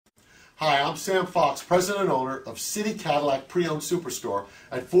Hi, I'm Sam Fox, president and owner of City Cadillac Pre-Owned Superstore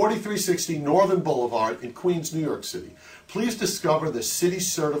at 4360 Northern Boulevard in Queens, New York City. Please discover the City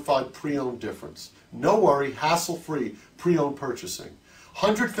Certified Pre-Owned difference. No worry, hassle-free pre-owned purchasing.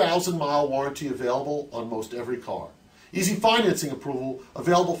 100,000 mile warranty available on most every car. Easy financing approval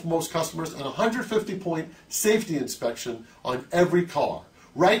available for most customers and 150-point safety inspection on every car.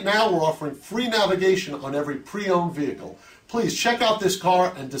 Right now we're offering free navigation on every pre-owned vehicle. Please check out this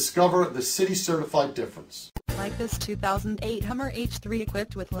car and discover the City Certified difference. Like this 2008 Hummer H3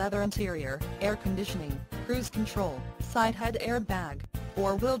 equipped with leather interior, air conditioning, cruise control, side head airbag,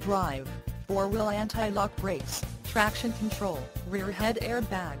 4-wheel drive, 4-wheel anti-lock brakes, traction control, rear head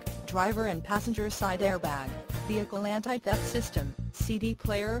airbag, driver and passenger side airbag, vehicle anti-theft system, CD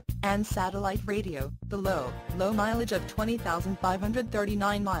player, and satellite radio. The low mileage of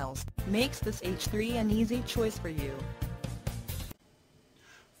 20,539 miles makes this H3 an easy choice for you.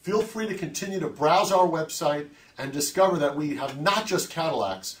 Feel free to continue to browse our website and discover that we have not just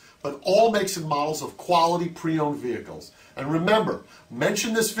Cadillacs, but all makes and models of quality pre-owned vehicles. And remember,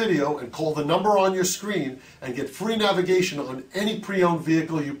 mention this video and call the number on your screen and get free navigation on any pre-owned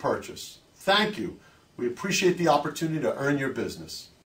vehicle you purchase. Thank you. We appreciate the opportunity to earn your business.